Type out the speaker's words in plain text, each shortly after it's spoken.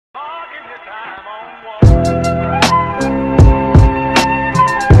And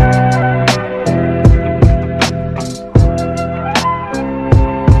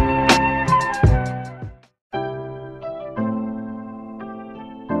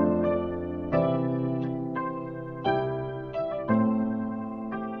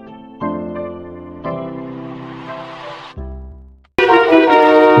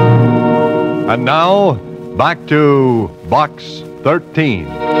now, back to Box 13.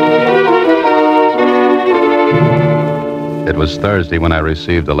 It was Thursday when I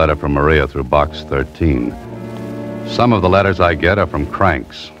received a letter from Maria through Box 13. Some of the letters I get are from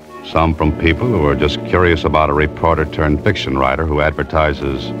cranks. Some from people who are just curious about a reporter-turned-fiction writer who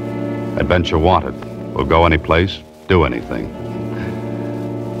advertises Adventure Wanted. Will go any place, do anything.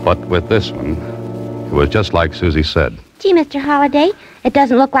 But with this one, it was just like Susie said. Gee, Mr. Holliday, it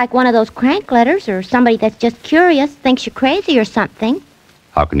doesn't look like one of those crank letters or somebody that's just curious, thinks you're crazy or something.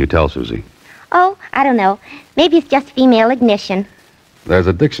 How can you tell, Susie? Oh, I don't know. Maybe it's just female ignition. There's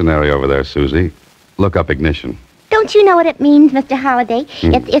a dictionary over there, Susie. Look up ignition. Don't you know what it means, Mr. Holliday?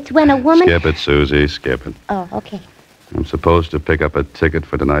 It's when a woman... Skip it, Susie, skip it. Oh, okay. I'm supposed to pick up a ticket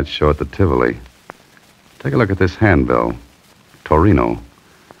for tonight's show at the Tivoli. Take a look at this handbill. Torino.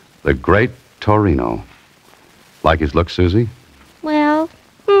 The Great Torino. Like his look, Susie? Well,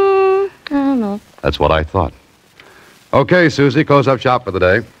 I don't know. That's what I thought. Okay, Susie, close up shop for the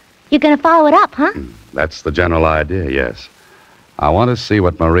day. You're going to follow it up, huh? That's the general idea, yes. I want to see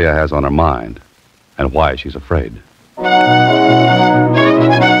what Maria has on her mind and why she's afraid.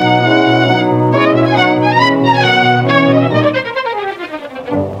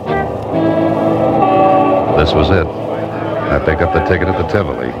 This was it. I picked up the ticket at the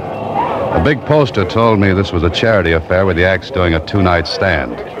Tivoli. A big poster told me this was a charity affair with the acts doing a two-night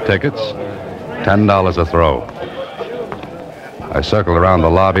stand. Tickets, $10 a throw. I circled around the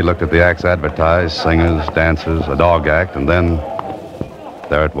lobby, looked at the acts advertised, singers, dancers, a dog act, and then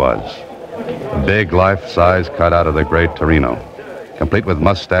there it was. A big life-size cutout of the Great Torino, complete with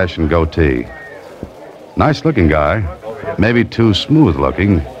mustache and goatee. Nice-looking guy, maybe too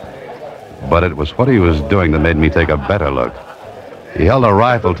smooth-looking, but it was what he was doing that made me take a better look. He held a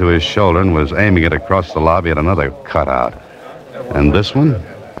rifle to his shoulder and was aiming it across the lobby at another cutout. And this one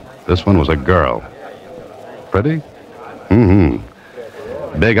was a girl. Pretty?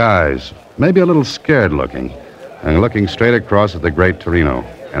 Big eyes, maybe a little scared looking, and looking straight across at the Great Torino,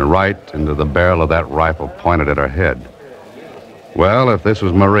 and right into the barrel of that rifle pointed at her head. Well, if this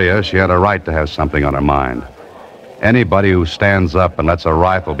was Maria, she had a right to have something on her mind. Anybody who stands up and lets a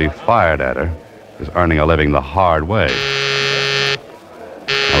rifle be fired at her is earning a living the hard way.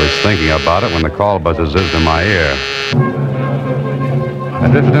 I was thinking about it when the call buzzer zizzed in my ear. I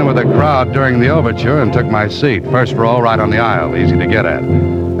drifted in with the crowd during the overture and took my seat. First row, right on the aisle, easy to get at.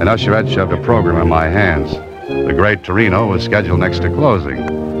 An usherette shoved a program in my hands. The Great Torino was scheduled next to closing.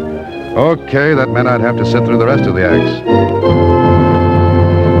 Okay, that meant I'd have to sit through the rest of the acts.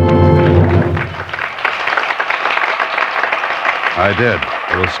 I did.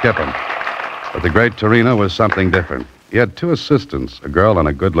 A little skipping. But the Great Torino was something different. He had two assistants, a girl and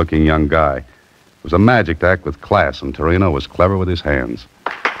a good-looking young guy. It was a magic to act with class, and Torino was clever with his hands.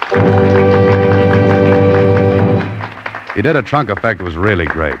 He did a trunk effect that was really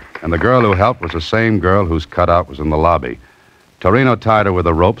great, and the girl who helped was the same girl whose cutout was in the lobby. Torino tied her with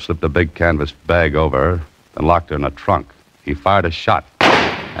a rope, slipped a big canvas bag over her, then locked her in a trunk. He fired a shot,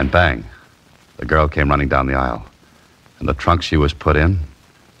 and bang, the girl came running down the aisle. And the trunk she was put in,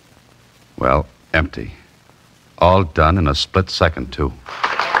 well, empty. All done in a split second, too.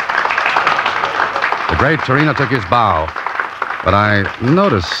 The Great Torino took his bow, but I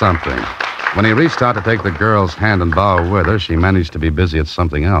noticed something. When he reached out to take the girl's hand and bow with her, she managed to be busy at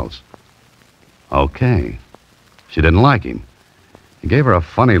something else. Okay. She didn't like him. He gave her a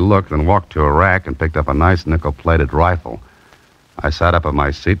funny look, then walked to a rack and picked up a nice nickel-plated rifle. I sat up in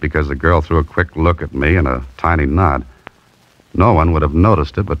my seat because the girl threw a quick look at me and a tiny nod. No one would have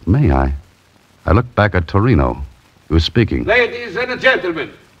noticed it but me. I looked back at Torino. He was speaking. Ladies and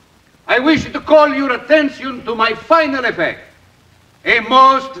gentlemen, I wish to call your attention to my final effect. A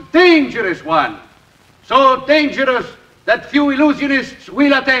most dangerous one. So dangerous that few illusionists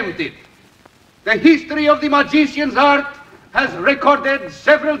will attempt it. The history of the magician's art has recorded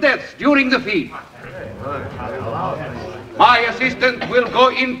several deaths during the feat. My assistant will go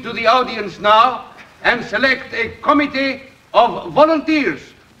into the audience now and select a committee of volunteers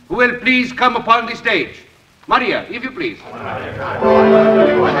who will please come upon the stage. Maria, if you please.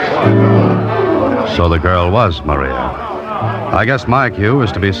 So the girl was Maria. I guess my cue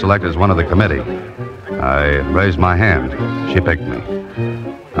was to be selected as one of the committee. I raised my hand. She picked me.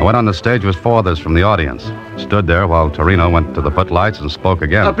 I went on the stage with 4 others from the audience. Stood there while Torino went to the footlights and spoke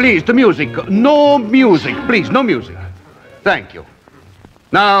again. Please, the music. No music. Please, no music. Thank you.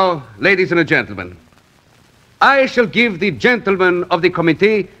 Now, ladies and gentlemen, I shall give the gentlemen of the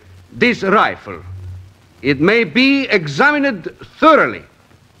committee this rifle. It may be examined thoroughly.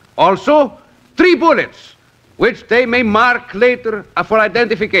 Also, 3 bullets, which they may mark later for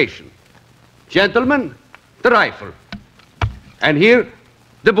identification. Gentlemen, the rifle. And here,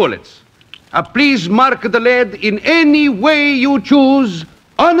 the bullets. Please mark the lead in any way you choose,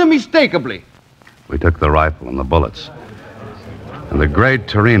 unmistakably. We took the rifle and the bullets. And the Great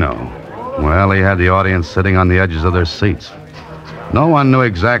Torino, well, he had the audience sitting on the edges of their seats. No one knew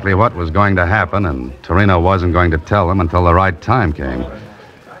exactly what was going to happen, and Torino wasn't going to tell them until the right time came.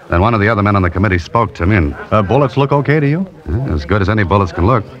 Then one of the other men on the committee spoke to me and... Bullets look okay to you? Yeah, as good as any bullets can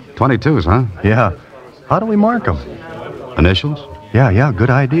look. 22s, huh? Yeah. How do we mark them? Initials? Yeah, good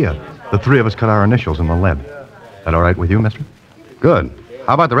idea. The 3 of us cut our initials in the lead. That all right with you, mister? Good.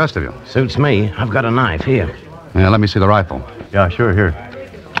 How about the rest of you? Suits me. I've got a knife here. Yeah, let me see the rifle. Yeah, sure, here.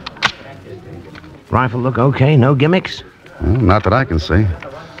 Rifle look okay? No gimmicks? Well, not that I can see.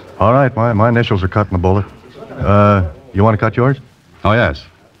 All right, my initials are cut in the bullet. You want to cut yours? Oh, yes.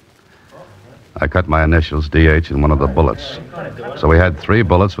 I cut my initials, DH, in one of the bullets. So we had 3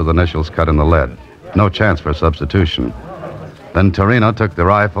 bullets with initials cut in the lead. No chance for substitution. Then Torino took the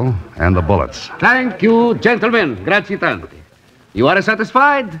rifle and the bullets. Thank you, gentlemen. Grazie tanti. You are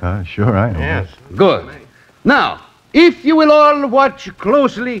satisfied? Sure, I am. Yes. Good. Now, if you will all watch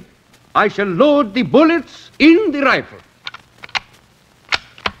closely, I shall load the bullets in the rifle.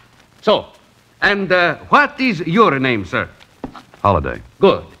 So, and what is your name, sir? Holiday.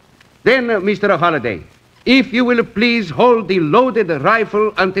 Good. Then, Mr. Holliday, if you will please hold the loaded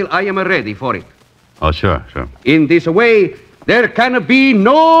rifle until I am ready for it. Oh, sure. In this way, there can be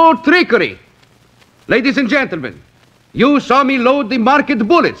no trickery. Ladies and gentlemen, you saw me load the marked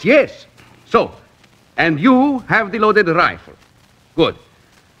bullets, yes? So, and you have the loaded rifle. Good.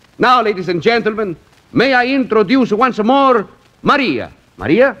 Now, ladies and gentlemen, may I introduce once more Maria.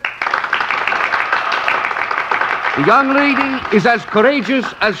 Maria? The young lady is as courageous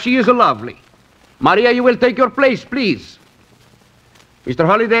as she is lovely. Maria, you will take your place, please. Mr.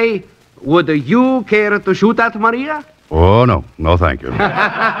 Holliday, would you care to shoot at Maria? Oh, no. No, thank you.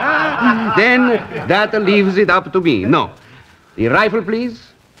 Then that leaves it up to me. No. The rifle, please.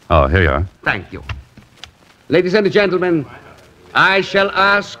 Oh, here you are. Thank you. Ladies and gentlemen, I shall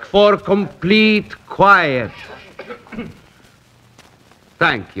ask for complete quiet.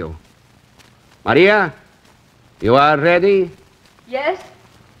 Thank you. Maria, you are ready? Yes,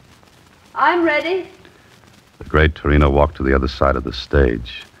 I'm ready. The Great Torino walked to the other side of the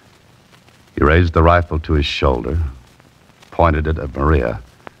stage. He raised the rifle to his shoulder, pointed it at Maria.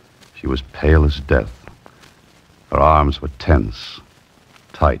 She was pale as death. Her arms were tense,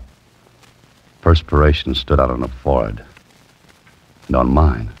 tight. Perspiration stood out on her forehead, and on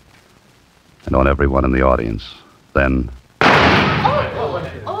mine, and on everyone in the audience. Then,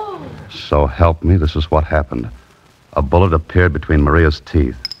 so help me, this is what happened. A bullet appeared between Maria's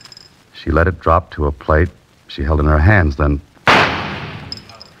teeth. She let it drop to a plate she held in her hands, then...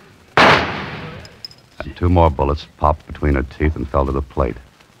 And 2 more bullets popped between her teeth and fell to the plate.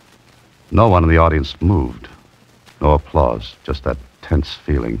 No one in the audience moved. No applause, just that tense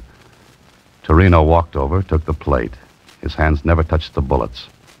feeling. Torino walked over, took the plate. His hands never touched the bullets.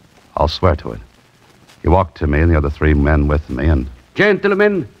 I'll swear to it. He walked to me and the other 3 men with me, and...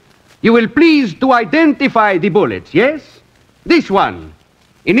 Gentlemen, you will please to identify the bullets, yes? This one.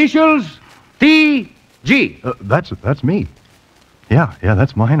 Initials T.G. That's me. Yeah,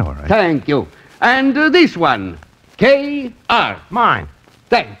 that's mine, all right. Thank you. And this one, K.R. Mine.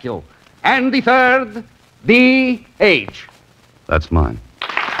 Thank you. And the third, D.H. That's mine.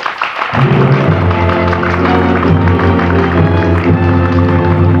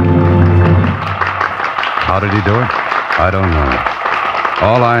 How did he do it? I don't know.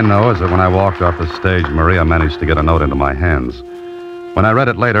 All I know is that when I walked off the stage, Maria managed to get a note into my hands. When I read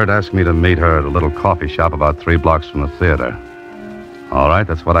it later, it asked me to meet her at a little coffee shop about 3 blocks from the theater. All right,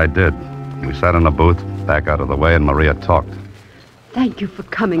 that's what I did. We sat in a booth, back out of the way, and Maria talked. Thank you for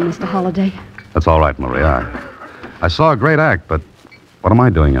coming, Mr. Holliday. That's all right, Maria. I saw a great act, but what am I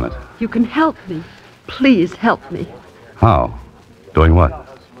doing in it? You can help me. Please help me. How? Doing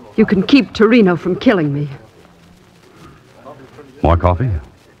what? You can keep Torino from killing me. More coffee?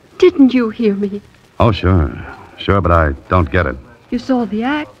 Didn't you hear me? Oh, sure. Sure, but I don't get it. You saw the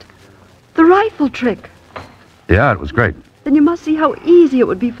act. The rifle trick. Yeah, it was great. Then you must see how easy it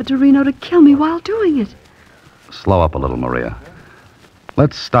would be for Torino to kill me while doing it. Slow up a little, Maria.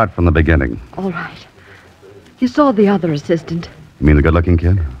 Let's start from the beginning. All right. You saw the other assistant. You mean the good-looking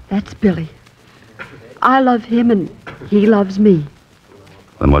kid? That's Billy. I love him and he loves me.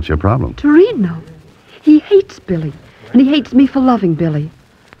 Then what's your problem? Torino. He hates Billy, and he hates me for loving Billy.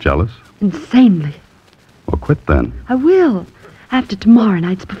 Jealous? Insanely. Well, quit then. I will, after tomorrow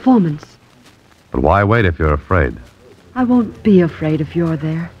night's performance. But why wait if you're afraid? I won't be afraid if you're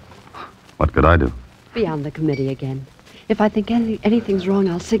there. What could I do? Be on the committee again. If I think anything's wrong,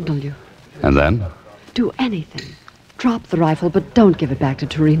 I'll signal you. And then? Do anything. Drop the rifle, but don't give it back to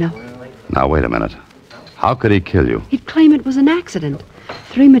Torino. Now, wait a minute. How could he kill you? He'd claim it was an accident.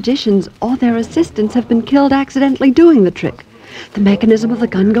 3 magicians or their assistants have been killed accidentally doing the trick. The mechanism of the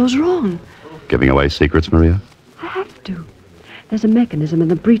gun goes wrong. Giving away secrets, Maria? I have to. There's a mechanism in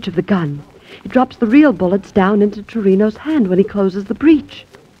the breech of the gun. It drops the real bullets down into Torino's hand when he closes the breech.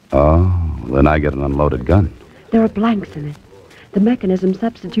 Oh, then I get an unloaded gun. There are blanks in it. The mechanism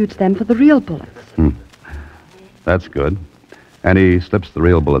substitutes them for the real bullets. That's good. And he slips the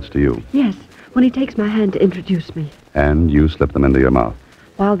real bullets to you. Yes, when he takes my hand to introduce me, And you slip them into your mouth.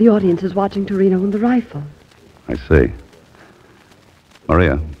 while the audience is watching Torino and the rifle. I see.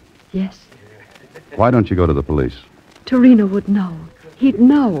 Maria, Yes, why don't you go to the police? Torino would know. He'd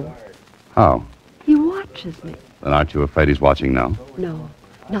know. How? He watches me. Then aren't you afraid he's watching now? No,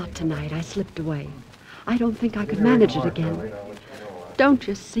 not tonight. I slipped away. I don't think I could manage it again. Don't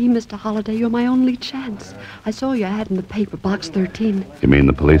you see, Mr. Holliday, you're my only chance. I saw your ad in the paper, box 13. You mean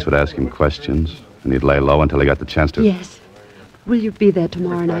the police would ask him questions, and he'd lay low until he got the chance to... Yes. Will you be there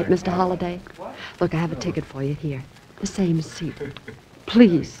tomorrow night, Mr. Holliday? Look, I have a ticket for you here. The same seat.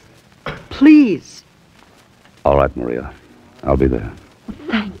 Please. Please. All right, Maria. I'll be there.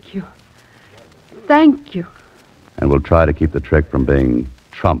 Thank you. Thank you. And we'll try to keep the trick from being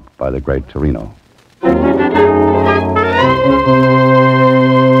trumped by the Great Torino.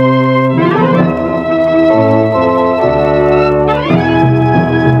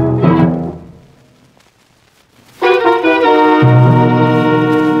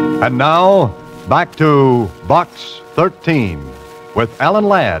 And now, back to Box 13 with Alan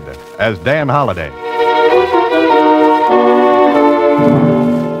Ladd as Dan Holliday.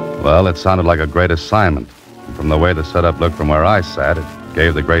 Well, it sounded like a great assignment. From the way the setup looked from where I sat, it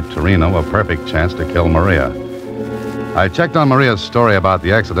gave the Great Torino a perfect chance to kill Maria. I checked on Maria's story about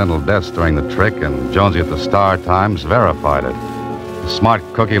the accidental deaths during the trick, and Jonesy at the Star Times verified it. A smart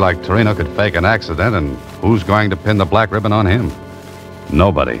cookie like Torino could fake an accident, and who's going to pin the black ribbon on him?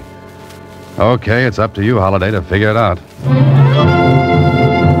 Nobody. Okay, it's up to you, Holliday, to figure it out.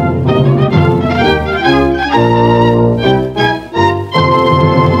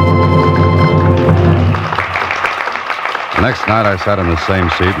 The next night, I sat in the same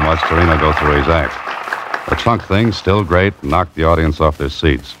seat and watched Torino go through his act. The trunk thing, still great, knocked the audience off their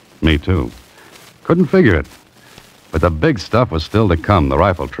seats. Me, too. Couldn't figure it. But the big stuff was still to come, the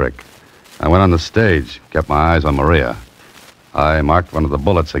rifle trick. I went on the stage, kept my eyes on Maria. I marked one of the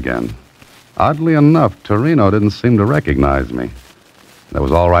bullets again. Oddly enough, Torino didn't seem to recognize me. That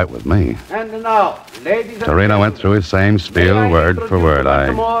was all right with me. And now, ladies and Torino went through his same spiel, word for word.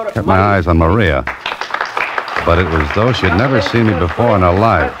 I kept my eyes on Maria. But it was though she'd never seen me before in her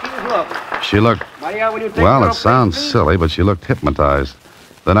life. She looked, well, it sounds silly, but she looked hypnotized.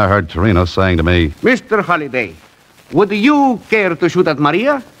 Then I heard Torino saying to me, Mr. Holliday, would you care to shoot at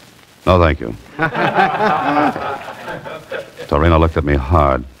Maria? "No, thank you." Torino looked at me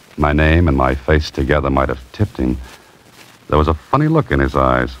hard. My name and my face together might have tipped him. There was a funny look in his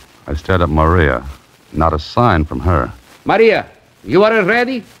eyes. I stared at Maria. Not a sign from her. Maria, you are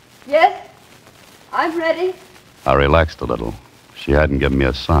ready? Yes, I'm ready. I relaxed a little. She hadn't given me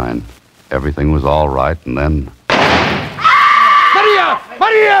a sign. Everything was all right, and then... Maria!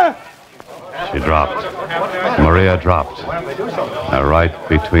 Maria! She dropped. Maria dropped. And right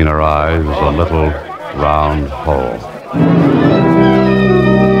between her eyes was a little round hole.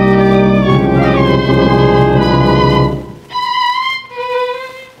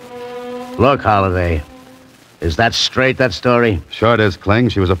 Look, Holliday. Is that straight, that story? Sure it is, Kling.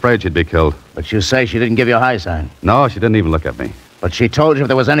 She was afraid she'd be killed. But you say she didn't give you a high sign. No, she didn't even look at me. But she told you if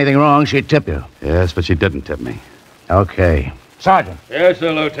there was anything wrong, she'd tip you. Yes, but she didn't tip me. Okay. Sergeant, Yes,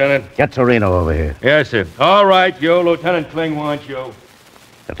 sir, Lieutenant. get Torino over here. Yes, sir. All right, Joe. Lieutenant Kling wants you.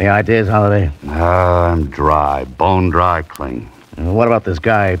 Got any ideas, Holliday? I'm dry. Bone dry, Kling. What about this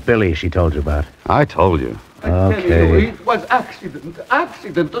guy, Billy, she told you about? I told you. I tell you, it was accident.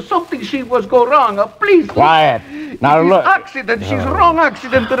 Something she was go wrong. Please. Quiet. Now it is look. Accident. She's wrong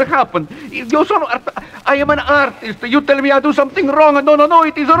accident that happened. I am an artist. You tell me I do something wrong. No,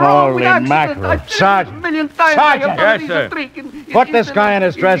 it is wrong. Holy Accident. mackerel. I tell you Sergeant. a million times. Sergeant. Yes, sir. Put this guy in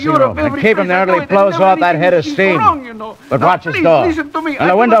his dressing room and keep him there until he blows off that head of steam. But watch his door. Listen to me. And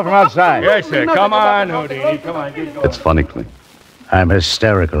the window from outside. Yes, sir. Come on, Houdini. Come on, get going. It's funny, Cling. I'm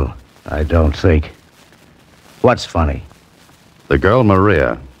hysterical, I don't think. What's funny? The girl,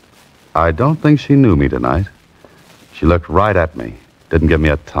 Maria, I don't think she knew me tonight. She looked right at me, didn't give me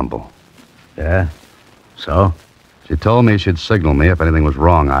a tumble. Yeah? So? She told me she'd signal me if anything was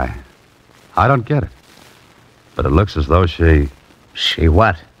wrong. I don't get it. But it looks as though she She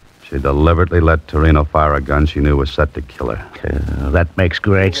what? deliberately let Torino fire a gun she knew was set to kill her. That makes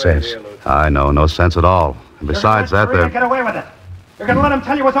great sense. I know, no sense at all. And besides that, Maria, get away with it. You're going to let him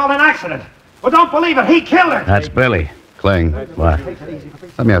tell you it's all an accident. Well, don't believe it. He killed her. That's Billy. Cling, What?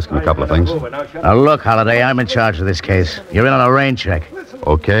 let me ask him a couple of things. Now look, Holiday, I'm in charge of this case. You're in on a rain check.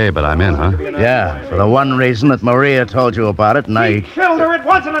 Okay, but I'm in, huh? Yeah, for the one reason that Maria told you about it, and He I... killed her. It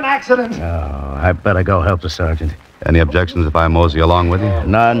wasn't an accident. Oh, I better go help the sergeant. Any objections if I mosey along with you?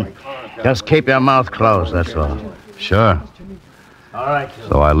 None. Just keep your mouth closed, that's all. Sure. All right.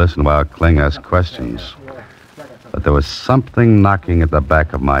 So I listened while Kling asked questions. But there was something knocking at the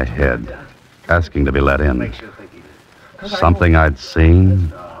back of my head, asking to be let in. Something I'd seen,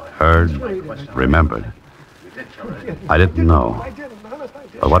 heard, remembered. I didn't know.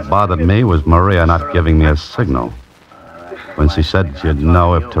 But what bothered me was Maria not giving me a signal. When she said she'd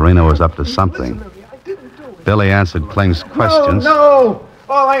know if Torino was up to something. Billy answered Kling's questions. No.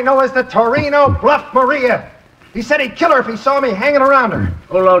 All I know is that Torino bluffed Maria. He said he'd kill her if he saw me hanging around her.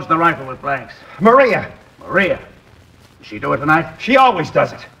 Who loads the rifle with blanks? Maria. Maria. Did she do it tonight? She always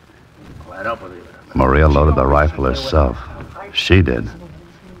does it. Well, I don't believe it. Maria loaded the rifle herself. She did.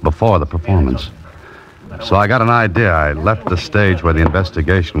 Before the performance. So I got an idea. I left the stage where the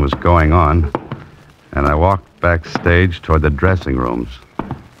investigation was going on, and I walked backstage toward the dressing rooms.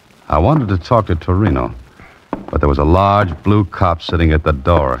 I wanted to talk to Torino, but there was a large blue cop sitting at the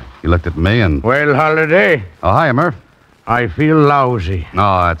door. He looked at me and... Well, Holiday, Oh, hi, Murph. I feel lousy.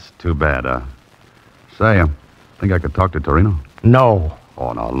 No, that's too bad. Say, think I could talk to Torino? No.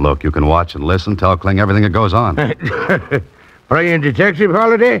 Oh, now, look, you can watch and listen, tell Kling everything that goes on. Playing detective,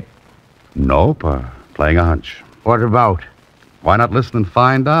 Holiday? Nope, playing a hunch. What about? Why not listen and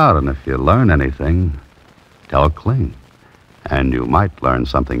find out? And if you learn anything, tell Kling. And you might learn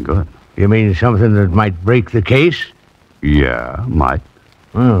something good. You mean something that might break the case? Yeah, might.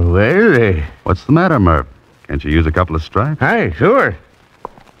 Oh, well, What's the matter, Murph? Can't you use a couple of stripes? Hi, sure.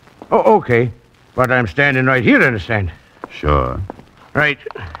 Oh, okay. But I'm standing right here, understand? Sure. Right.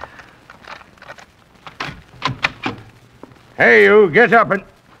 Hey, you, get up and...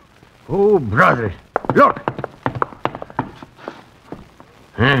 Oh, brother, look.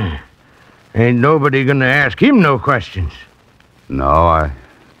 Ain't nobody gonna ask him no questions. No, I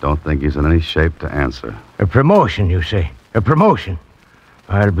don't think he's in any shape to answer. A promotion, you say? A promotion?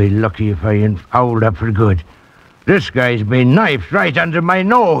 I'll be lucky if I ain't fouled up for good. This guy's been knifed right under my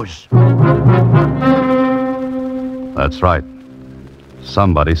nose. That's right.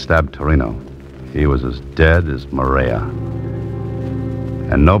 Somebody stabbed Torino. He was as dead as Maria.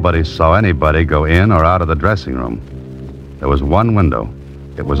 And nobody saw anybody go in or out of the dressing room. There was one window.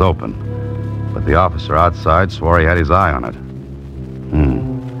 It was open. But the officer outside swore he had his eye on it.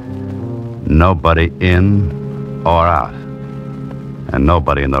 Nobody in or out. And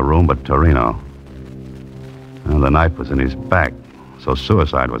nobody in the room but Torino. And the knife was in his back, so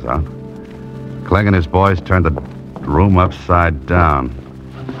suicide was out. Clegg and his boys turned the room upside down.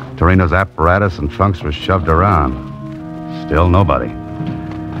 Torino's apparatus and trunks were shoved around. Still nobody.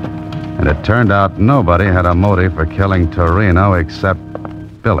 And it turned out nobody had a motive for killing Torino except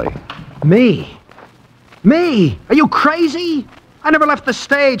Billy. Me? Me? Are you crazy? I never left the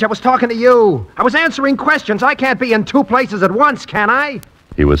stage. I was talking to you. I was answering questions. I can't be in two places at once, can I?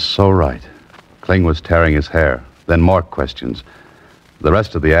 He was so right. Kling was tearing his hair. Then more questions. The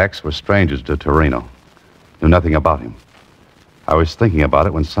rest of the acts were strangers to Torino. Knew nothing about him. I was thinking about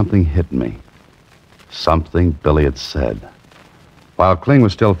it when something hit me. Something Billy had said. While Kling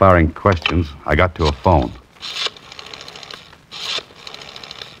was still firing questions, I got to a phone.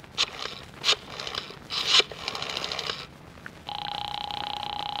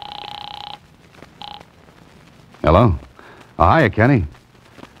 Hello? Oh, hiya, Kenny.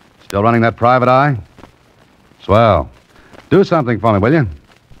 Still running that private eye? Swell. Do something for me, will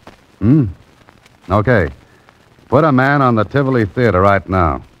you? Okay. Put a man on the Tivoli Theater right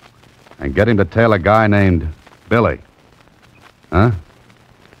now. and get him to tail a guy named Billy. Huh?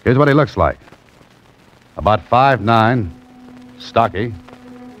 Here's what he looks like. About 5'9", stocky,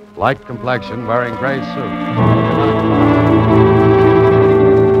 light complexion, wearing gray suit.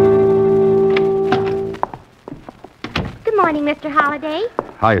 Good morning, Mr. Holliday.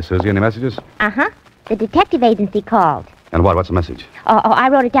 Hiya, Susie. Any messages? Uh-huh. The detective agency called. And what? What's the message? Oh, I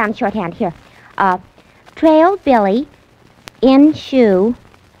wrote it down in shorthand. Here. Trailed Billy in shoe.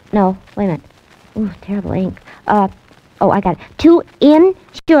 No, wait a minute. Ooh, terrible ink. I got it. To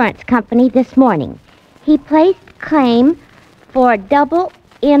insurance company this morning. He placed claim for double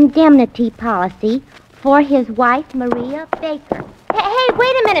indemnity policy for his wife, Maria Baker. Hey,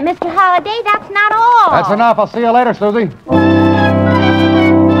 wait a minute, Mr. Holliday. That's not all. That's enough. I'll see you later, Susie.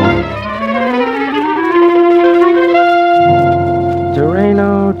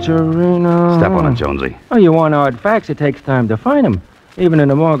 Torino. Step on it, Jonesy. Oh, you want hard facts, it takes time to find them. Even in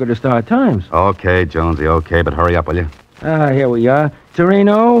the Morgan to Star Times. Okay, Jonesy, okay, but hurry up, will you? Here we are.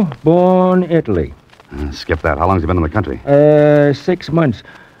 Torino, born Italy. Skip that. How long's he been in the country? 6 months.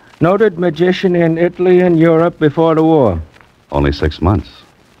 Noted magician in Italy and Europe before the war. Only 6 months.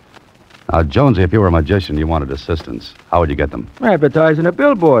 Now, Jonesy, if you were a magician, you wanted assistants. How would you get them? Advertising a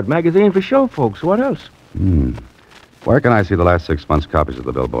billboard, magazine for show folks. What else? Where can I see the last 6 months' copies of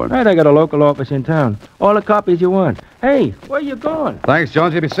the billboard? Right, I got a local office in town. All the copies you want. Hey, where you going? Thanks,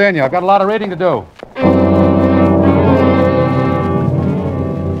 Jonesy. Be seeing you. I've got a lot of reading to do.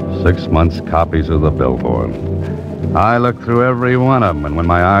 6 months' copies of the billboard. I looked through every one of them, and when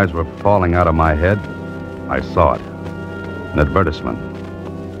my eyes were falling out of my head, I saw it. An advertisement.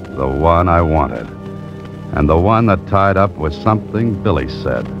 The one I wanted. And the one that tied up with something Billy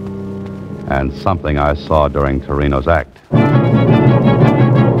said. And something I saw during Torino's act.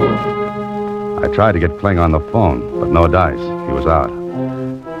 I tried to get Kling on the phone, but no dice. He was out.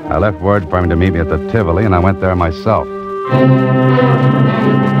 I left word for him to meet me at the Tivoli, and I went there myself.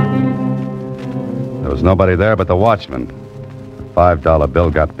 There was nobody there but the watchman. The $5 bill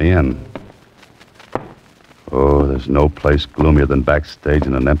got me in. Oh, there's no place gloomier than backstage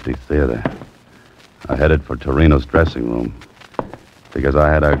in an empty theater. I headed for Torino's dressing room because I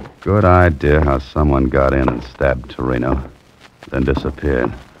had a good idea how someone got in and stabbed Torino, then disappeared.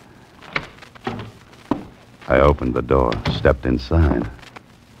 I opened the door, stepped inside.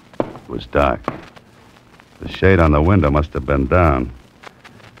 It was dark. The shade on the window must have been down.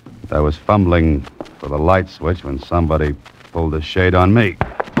 I was fumbling for the light switch when somebody pulled the shade on me.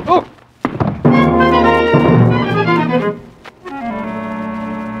 Oh!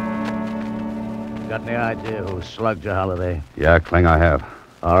 Got any idea who slugged you, Holliday? Yeah, Kling, I have.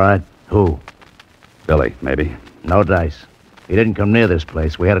 All right. Who? Billy, maybe. No dice. He didn't come near this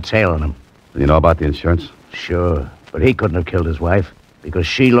place. We had a tail on him. You know about the insurance? Sure. But he couldn't have killed his wife because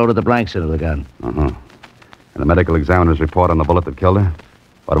she loaded the blanks into the gun. Uh-huh. And the medical examiner's report on the bullet that killed her?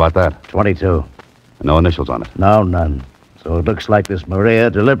 What about that? 22. No initials on it? No, none. So it looks like this Maria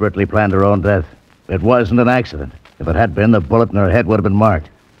deliberately planned her own death. It wasn't an accident. If it had been, the bullet in her head would have been marked.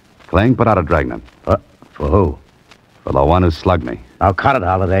 Kling, put out a dragnet. For who? For the one who slugged me. Now cut it,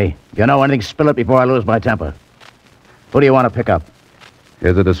 Holliday. If you know anything, spill it before I lose my temper. Who do you want to pick up?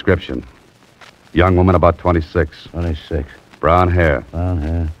 Here's a description. Young woman, about 26. 26. Brown hair. Brown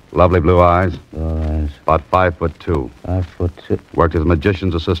hair. Lovely blue eyes. Blue eyes. About 5'2". 5'2". Worked as a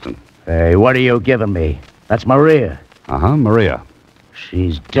magician's assistant. Hey, what are you giving me? That's Maria. Uh-huh, Maria.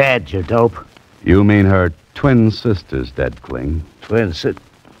 She's dead, you dope. You mean her twin sister's dead, Kling? Twin sit.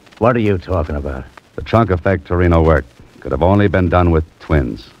 What are you talking about? The trunk effect Torino worked could have only been done with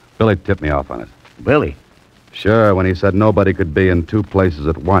twins. Billy tipped me off on it. Billy? Sure, when he said nobody could be in two places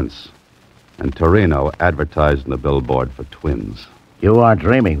at once. And Torino advertised in the billboard for twins. You aren't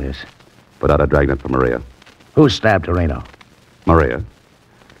dreaming this. Put out a dragnet for Maria. Who stabbed Torino? Maria.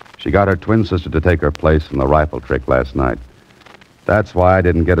 She got her twin sister to take her place in the rifle trick last night. That's why I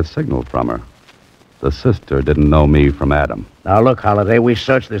didn't get a signal from her. The sister didn't know me from Adam. Now, look, Holliday, we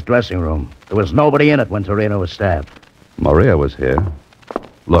searched this dressing room. There was nobody in it when Torino was stabbed. Maria was here.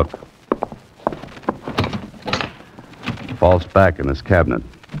 Look. False back in this cabinet.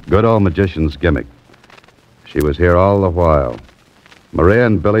 Good old magician's gimmick. She was here all the while. Maria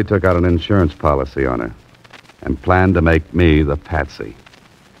and Billy took out an insurance policy on her and planned to make me the patsy.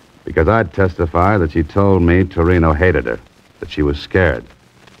 Because I'd testify that she told me Torino hated her, that she was scared.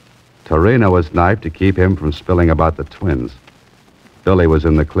 Torino was knifed to keep him from spilling about the twins. Billy was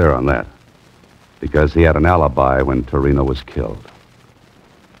in the clear on that, because he had an alibi when Torino was killed.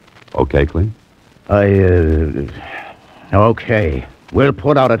 Okay, Kling? Okay. We'll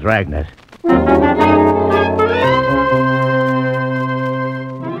put out a dragnet.